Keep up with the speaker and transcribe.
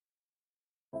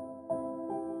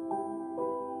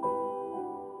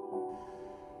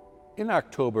In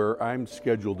October, I'm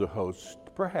scheduled to host,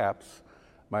 perhaps,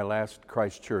 my last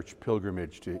Christchurch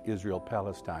pilgrimage to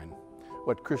Israel-Palestine,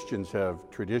 what Christians have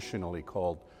traditionally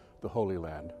called the Holy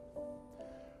Land.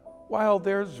 While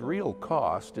there's real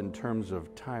cost in terms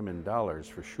of time and dollars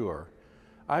for sure,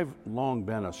 I've long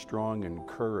been a strong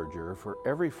encourager for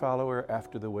every follower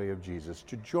after the way of Jesus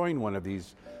to join one of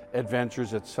these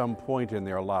adventures at some point in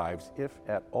their lives, if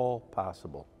at all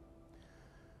possible.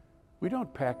 We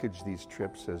don't package these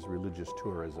trips as religious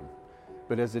tourism,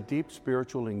 but as a deep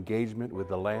spiritual engagement with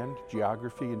the land,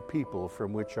 geography, and people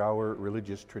from which our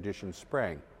religious tradition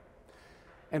sprang.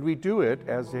 And we do it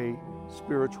as a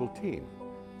spiritual team,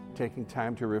 taking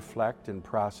time to reflect and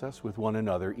process with one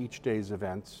another each day's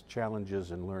events,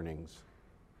 challenges, and learnings.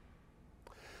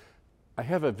 I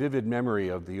have a vivid memory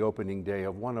of the opening day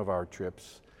of one of our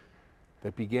trips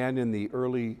that began in the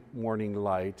early morning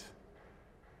light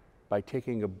by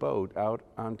taking a boat out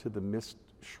onto the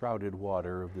mist-shrouded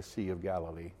water of the Sea of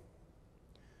Galilee.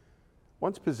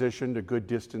 Once positioned a good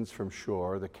distance from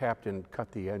shore, the captain cut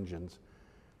the engines,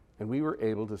 and we were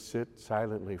able to sit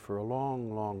silently for a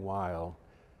long, long while,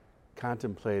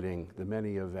 contemplating the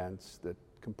many events that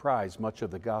comprise much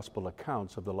of the gospel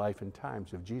accounts of the life and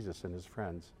times of Jesus and his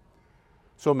friends,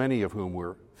 so many of whom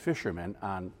were fishermen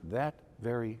on that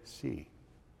very sea.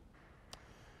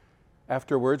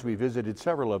 Afterwards, we visited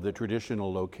several of the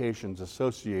traditional locations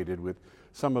associated with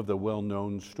some of the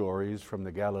well-known stories from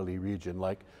the Galilee region,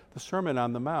 like the Sermon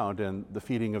on the Mount and the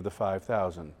feeding of the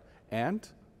 5,000, and,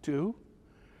 two,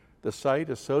 the site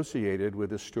associated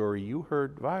with the story you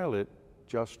heard Violet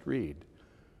just read,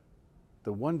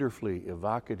 the wonderfully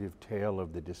evocative tale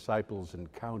of the disciples'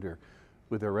 encounter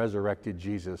with the resurrected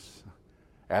Jesus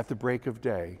at the break of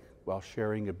day while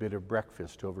sharing a bit of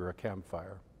breakfast over a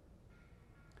campfire.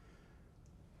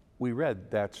 We read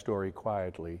that story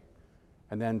quietly,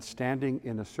 and then standing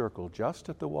in a circle just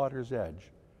at the water's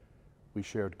edge, we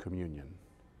shared communion.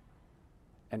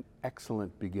 An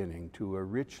excellent beginning to a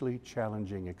richly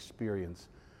challenging experience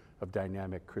of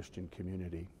dynamic Christian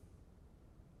community.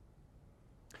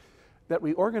 That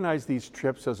we organize these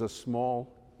trips as a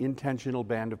small, intentional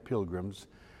band of pilgrims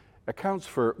accounts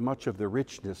for much of the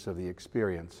richness of the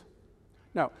experience.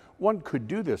 Now, one could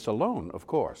do this alone, of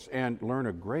course, and learn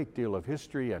a great deal of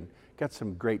history and get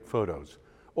some great photos.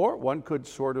 Or one could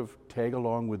sort of tag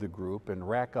along with the group and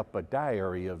rack up a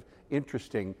diary of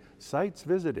interesting sites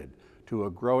visited to a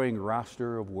growing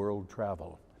roster of world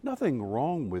travel. Nothing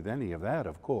wrong with any of that,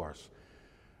 of course.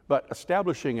 But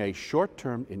establishing a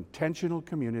short-term, intentional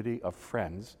community of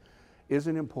friends is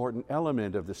an important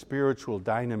element of the spiritual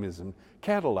dynamism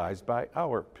catalyzed by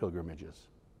our pilgrimages.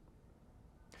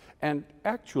 And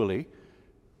actually,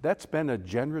 that's been a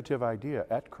generative idea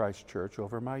at Christchurch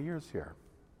over my years here.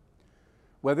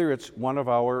 Whether it's one of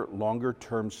our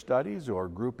longer-term studies or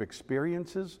group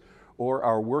experiences, or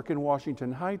our work in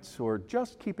Washington Heights, or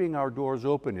just keeping our doors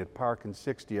open at Park and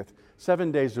 60th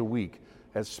 7 days a week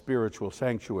as spiritual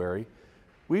sanctuary,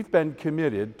 we've been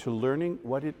committed to learning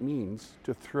what it means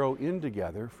to throw in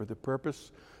together for the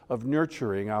purpose of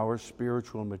nurturing our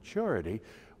spiritual maturity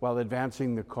while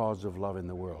advancing the cause of love in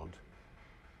the world.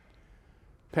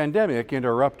 Pandemic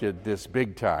interrupted this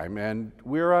big time, and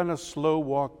we're on a slow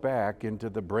walk back into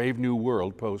the brave new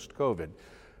world post-COVID.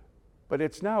 But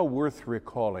it's now worth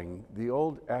recalling the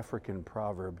old African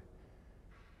proverb,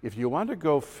 if you want to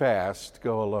go fast,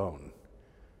 go alone.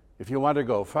 If you want to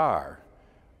go far,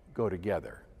 go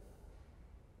together.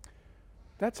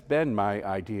 That's been my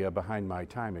idea behind my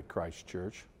time at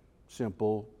Christchurch.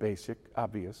 Simple, basic,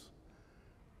 obvious.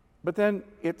 But then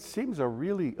it seems a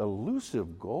really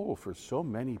elusive goal for so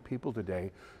many people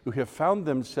today who have found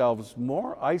themselves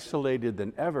more isolated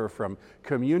than ever from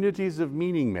communities of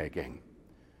meaning-making.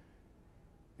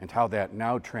 And how that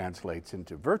now translates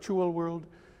into virtual world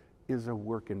is a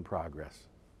work in progress.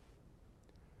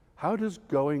 How does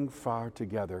going far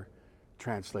together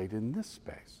translate in this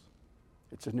space?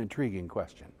 It's an intriguing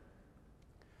question.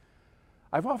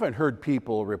 I've often heard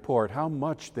people report how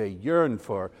much they yearn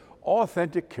for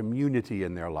authentic community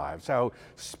in their lives, how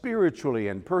spiritually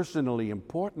and personally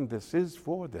important this is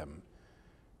for them.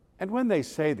 And when they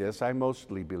say this, I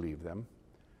mostly believe them.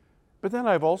 But then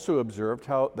I've also observed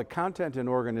how the content and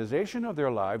organization of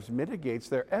their lives mitigates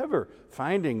their ever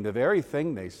finding the very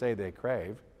thing they say they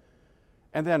crave.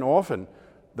 And then often,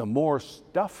 the more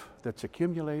stuff that's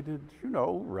accumulated,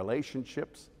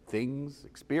 relationships, things,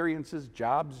 experiences,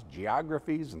 jobs,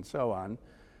 geographies, and so on,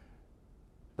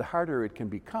 the harder it can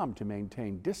become to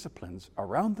maintain disciplines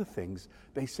around the things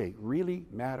they say really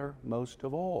matter most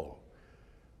of all.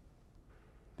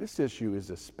 This issue is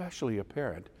especially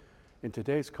apparent in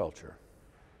today's culture.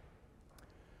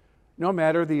 No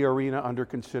matter the arena under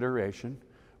consideration,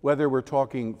 whether we're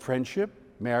talking friendship,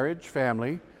 marriage,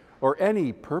 family, or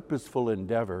any purposeful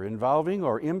endeavor involving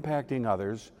or impacting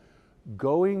others,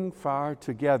 going far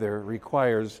together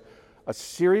requires a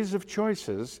series of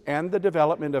choices and the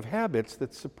development of habits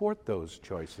that support those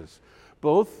choices,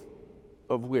 both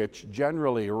of which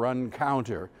generally run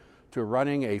counter to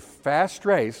running a fast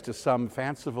race to some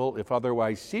fanciful, if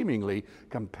otherwise seemingly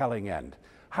compelling end.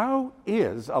 How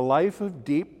is a life of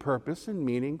deep purpose and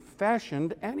meaning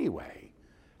fashioned anyway?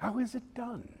 How is it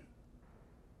done?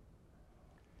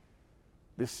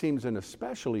 This seems an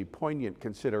especially poignant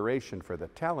consideration for the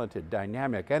talented,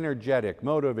 dynamic, energetic,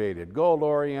 motivated,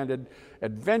 goal-oriented,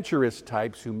 adventurous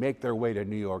types who make their way to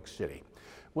New York City.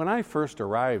 When I first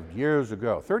arrived years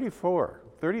ago,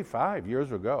 35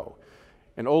 years ago,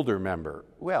 an older member,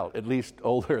 well, at least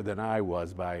older than I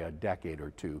was by a decade or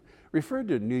two, referred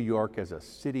to New York as a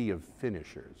city of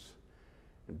finishers.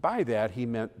 And by that, he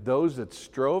meant those that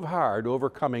strove hard,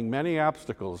 overcoming many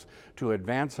obstacles to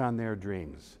advance on their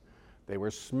dreams. They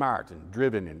were smart and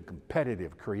driven and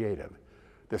competitive, creative.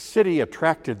 The city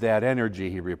attracted that energy,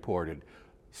 he reported,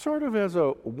 sort of as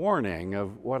a warning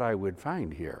of what I would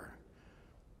find here.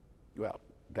 Well,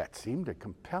 that seemed a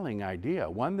compelling idea,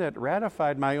 one that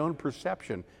ratified my own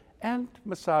perception and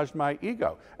massaged my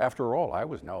ego. After all, I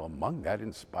was now among that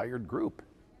inspired group.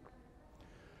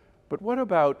 But what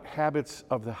about habits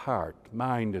of the heart,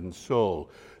 mind, and soul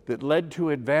that led to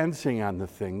advancing on the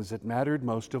things that mattered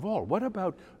most of all? What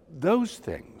about those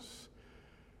things?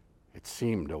 It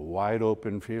seemed a wide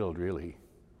open field, really.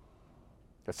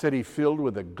 A city filled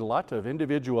with a glut of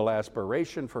individual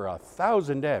aspiration for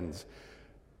 1,000 ends.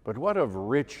 But what of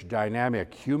rich,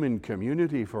 dynamic human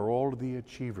community for all the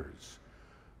achievers?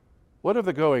 What of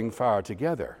the going far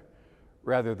together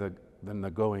rather than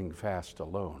the going fast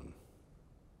alone?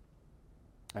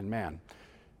 And man,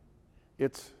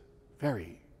 it's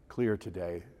very clear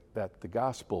today that the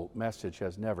gospel message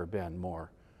has never been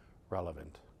more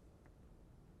relevant.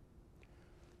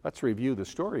 Let's review the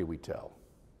story we tell.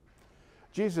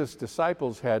 Jesus'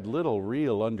 disciples had little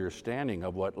real understanding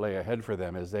of what lay ahead for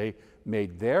them as they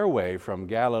made their way from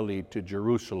Galilee to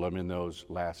Jerusalem in those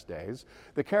last days.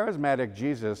 The charismatic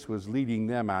Jesus was leading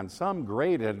them on some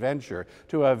great adventure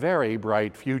to a very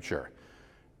bright future.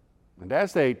 And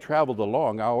as they traveled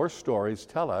along, our stories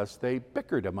tell us they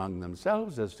bickered among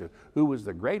themselves as to who was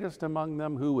the greatest among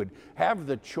them, who would have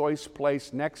the choice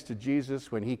place next to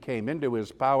Jesus when he came into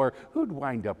his power, who'd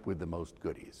wind up with the most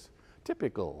goodies.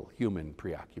 Typical human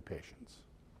preoccupations.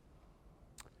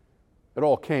 It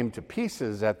all came to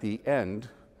pieces at the end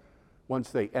once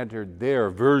they entered their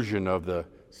version of the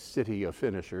city of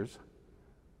finishers.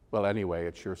 Well, anyway,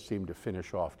 it sure seemed to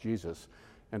finish off Jesus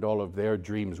and all of their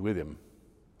dreams with him.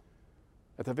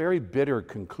 At the very bitter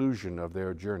conclusion of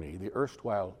their journey, the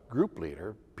erstwhile group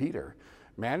leader, Peter,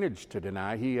 managed to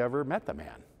deny he ever met the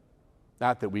man.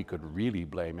 Not that we could really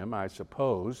blame him, I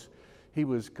suppose. He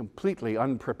was completely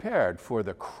unprepared for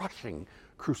the crushing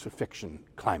crucifixion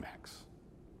climax.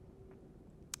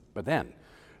 But then,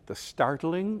 the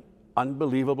startling,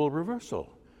 unbelievable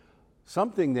reversal,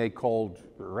 something they called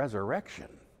resurrection,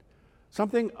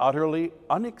 something utterly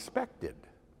unexpected,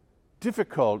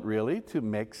 difficult really to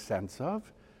make sense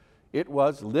of. It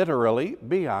was literally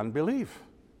beyond belief,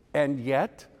 and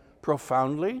yet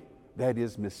profoundly, that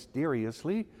is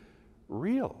mysteriously,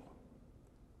 real.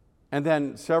 And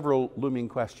then several looming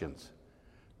questions.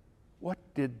 What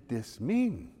did this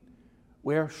mean?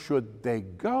 Where should they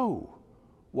go?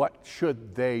 What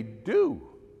should they do?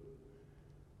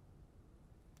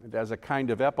 And as a kind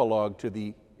of epilogue to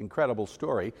the incredible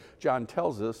story, John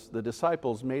tells us the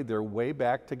disciples made their way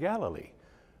back to Galilee,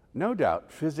 no doubt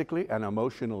physically and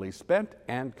emotionally spent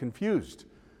and confused.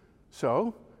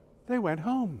 So they went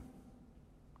home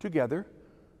together,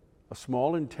 a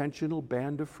small intentional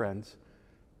band of friends,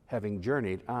 having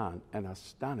journeyed on an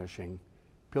astonishing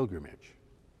pilgrimage.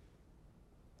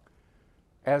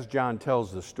 As John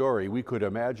tells the story, we could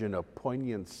imagine a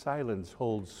poignant silence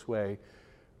holds sway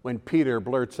when Peter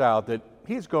blurts out that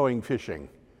he's going fishing.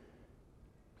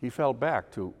 He fell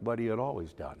back to what he had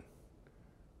always done.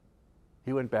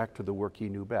 He went back to the work he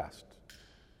knew best,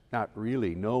 not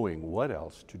really knowing what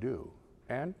else to do.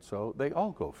 And so they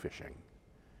all go fishing.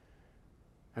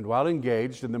 And while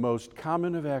engaged in the most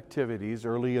common of activities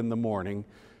early in the morning,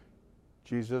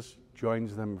 Jesus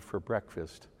joins them for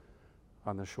breakfast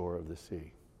on the shore of the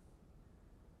sea.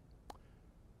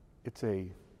 It's a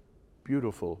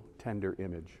beautiful, tender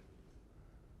image.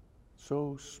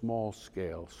 So small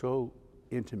scale, so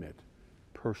intimate,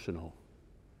 personal.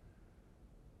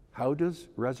 How does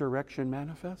resurrection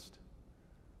manifest?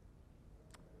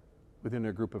 within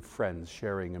a group of friends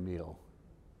sharing a meal.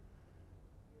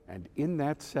 And in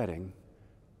that setting,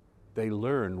 they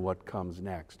learn what comes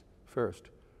next. First,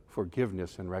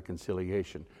 forgiveness and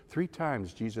reconciliation. 3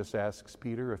 times Jesus asks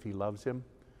Peter if he loves him.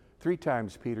 3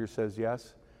 times Peter says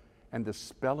yes, and the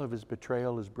spell of his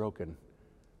betrayal is broken.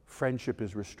 Friendship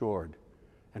is restored.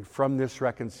 And from this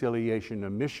reconciliation, a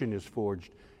mission is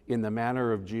forged in the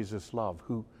manner of Jesus' love,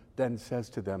 who then says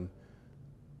to them,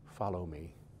 "Follow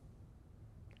me."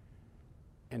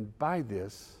 And by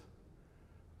this,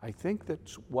 I think that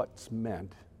what's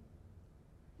meant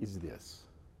is this: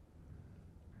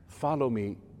 follow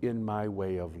me in my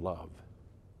way of love.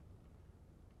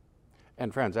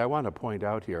 And friends, I want to point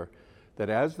out here that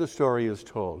as the story is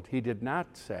told, he did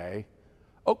not say,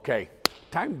 "Okay,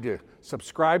 time to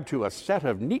subscribe to a set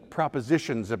of neat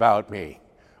propositions about me,"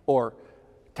 or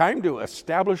 "time to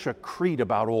establish a creed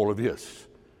about all of this."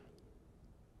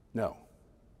 No.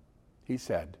 He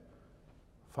said,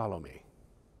 "Follow me."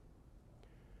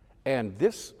 And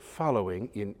this following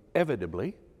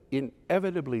inevitably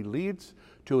leads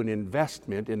to an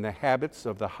investment in the habits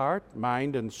of the heart,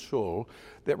 mind, and soul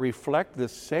that reflect the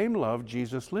same love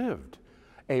Jesus lived.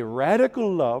 A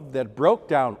radical love that broke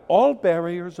down all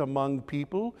barriers among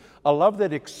people, a love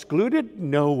that excluded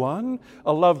no one,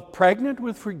 a love pregnant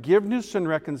with forgiveness and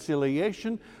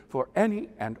reconciliation for any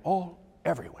and all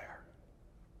everywhere.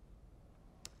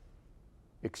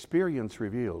 Experience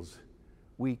reveals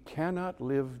we cannot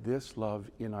live this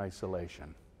love in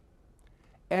isolation.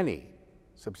 Any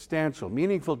substantial,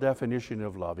 meaningful definition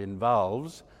of love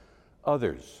involves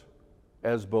others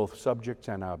as both subjects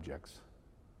and objects.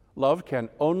 Love can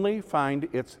only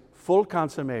find its full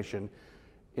consummation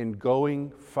in going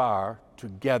far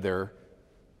together,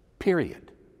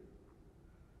 period.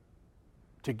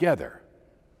 Together,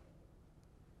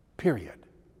 period.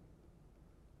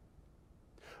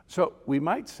 So we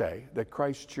might say that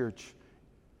Christ Church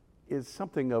is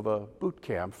something of a boot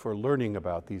camp for learning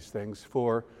about these things,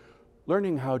 for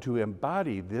learning how to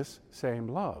embody this same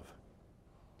love.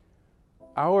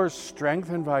 Our strength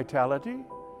and vitality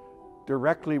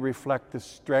directly reflect the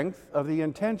strength of the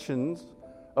intentions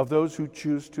of those who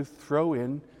choose to throw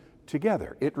in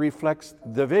together. It reflects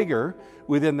the vigor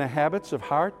within the habits of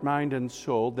heart, mind, and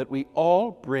soul that we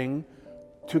all bring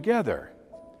together.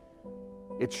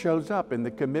 It shows up in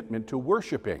the commitment to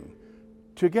worshiping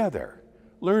together,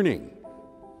 learning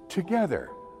together,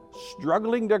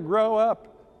 struggling to grow up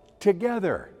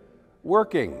together,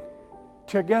 working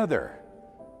together.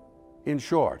 In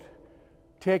short,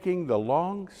 taking the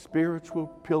long spiritual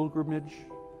pilgrimage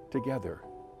together,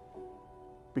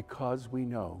 because we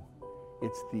know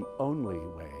it's the only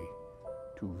way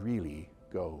to really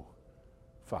go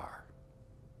far.